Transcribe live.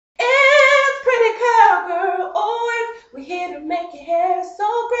We're here to make your hair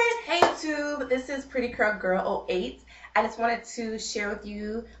so great. Hey YouTube, this is Pretty Curl Girl 08. I just wanted to share with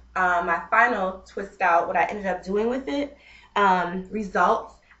you my final twist out, what I ended up doing with it,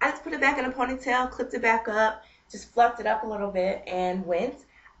 results. I just put it back in a ponytail, clipped it back up, just fluffed it up a little bit and went.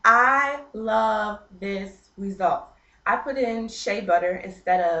 I love this result. I put in Shea Butter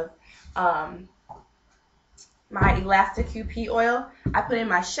instead of my Elastic QP oil. I put in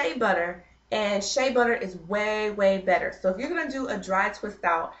my Shea Butter, and Shea Butter is way, way better. So if you're going to do a dry twist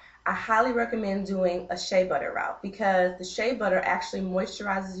out, I highly recommend doing a Shea Butter route because the Shea Butter actually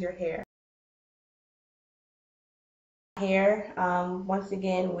moisturizes your hair. Once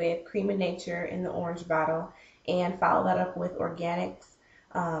again with Creme of Nature in the orange bottle, and follow that up with Organix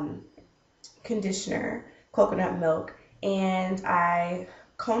conditioner, coconut milk, and I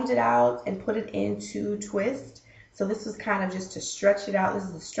combed it out and put it into twist. So this was kind of just to stretch it out. This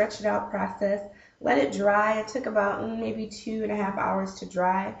is a stretch it out process. Let it dry. It took about maybe 2.5 hours to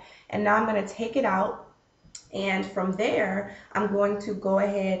dry. And now I'm going to take it out. And from there, I'm going to go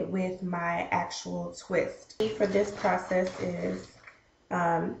ahead with my actual twist. For this process is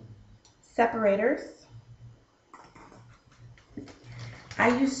separators.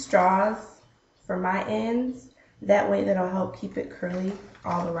 I use straws for my ends. That way that'll help keep it curly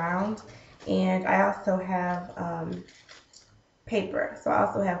all around. And I also have paper. So I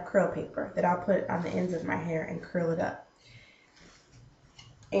also have curl paper that I'll put on the ends of my hair and curl it up.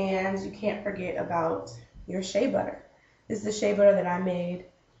 And you can't forget about your Shea Butter. This is the Shea Butter that I made,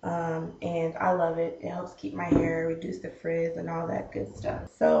 and I love it. It helps keep my hair, reduce the frizz, and all that good stuff.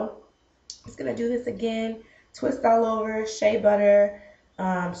 So I'm just going to do this again. Twist all over, Shea Butter,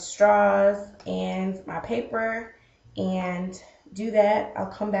 straws, and my paper, and do that. I'll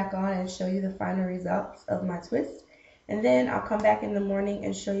come back on and show you the final results of my twist, and then I'll come back in the morning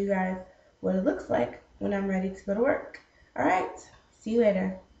and show you guys what it looks like when I'm ready to go to work. Alright, see you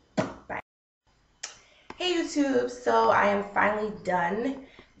later. Bye. Hey YouTube, so I am finally done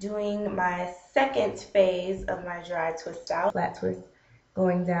doing my second phase of my dry twist out. Flat twist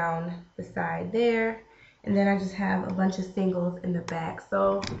going down the side there, and then I just have a bunch of singles in the back.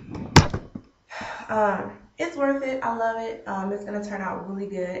 So it's worth it. I love it. It's going to turn out really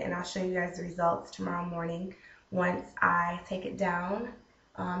good, and I'll show you guys the results tomorrow morning once I take it down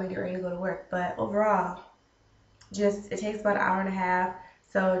and get ready to go to work. But overall, it takes about 1.5 hours.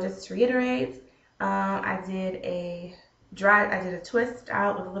 So just to reiterate, I did a twist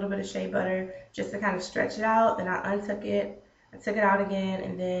out with a little bit of Shea Butter just to kind of stretch it out. Then I untook it, I took it out again,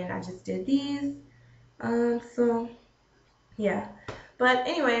 and then I just did these. So yeah. But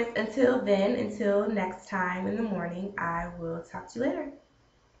anyways, until then, until next time in the morning, I will talk to you later.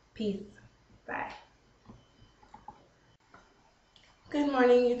 Peace. Bye. Good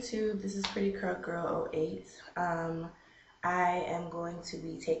morning, YouTube. This is Pretty Curl Girl 08. I am going to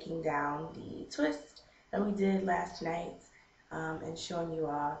be taking down the twist that we did last night and showing you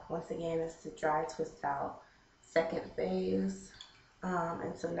all. Once again, it's the dry twist out, second phase.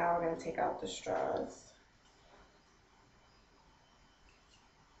 And so now we're going to take out the straws.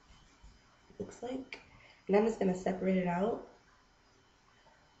 Looks like, and I'm just going to separate it out,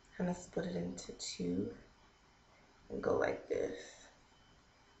 kind of split it into two and go like this.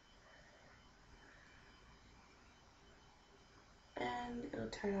 And it'll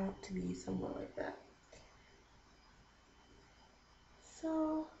turn out to be somewhat like that.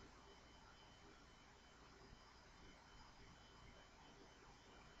 So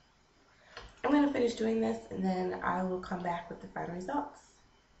I'm going to finish doing this, and then I will come back with the final results.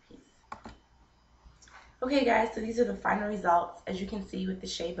 Okay guys, so these are the final results. As you can see with the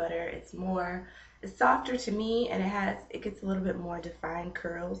Shea Butter, it's softer to me, and it gets a little bit more defined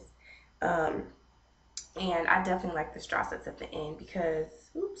curls. And I definitely like the straw sets at the end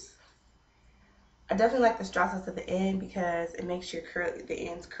because, it makes your the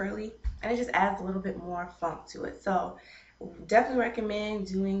ends curly, and it just adds a little bit more funk to it. So definitely recommend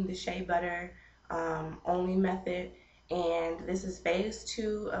doing the Shea Butter only method. And this is phase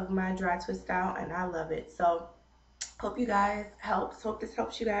 2 of my dry twist out, and I love it. So hope this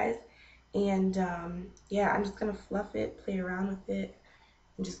helps you guys. And yeah, I'm just gonna fluff it, play around with it,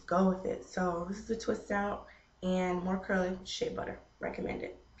 and just go with it. So this is the twist out, and more curly Shea Butter. Recommend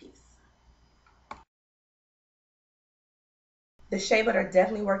it. Peace. The Shea Butter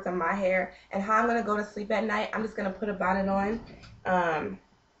definitely worked on my hair. And how I'm gonna go to sleep at night, I'm just gonna put a bonnet on. I'm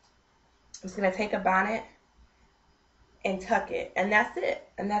just gonna take a bonnet, and tuck it, and that's it,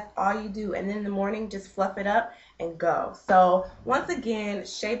 and that's all you do. And then in the morning, just fluff it up and go. So once again,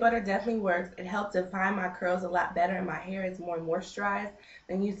 shea butter definitely works. It helps define my curls a lot better, and my hair is more moisturized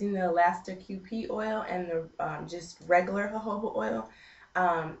than using the Elastic QP oil and the just regular jojoba oil.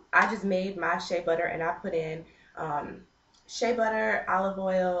 I just made my shea butter, and I put in shea butter, olive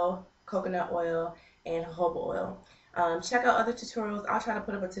oil, coconut oil, and jojoba oil. Check out other tutorials. I'll try to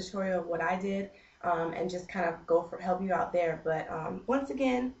put up a tutorial of what I did, and just kind of help you out there. But once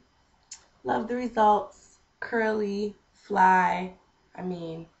again, love the results. Curly, fly. I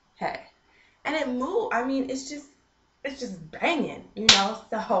mean, hey, and it moved. I mean, it's just banging, you know.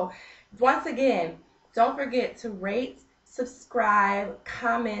 So once again, don't forget to rate, subscribe,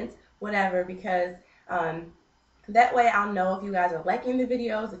 comment, whatever, because that way I'll know if you guys are liking the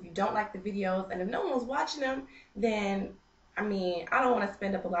videos, if you don't like the videos, and if no one's watching them, then I mean, I don't want to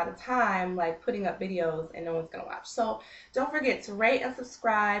spend up a lot of time like putting up videos and no one's gonna watch. So don't forget to rate and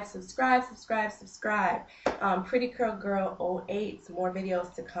subscribe. Pretty Curl Girl 08, more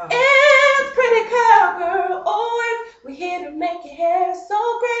videos to come. It's Pretty Curl Girl 08. We're here to make your hair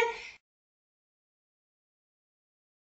so great.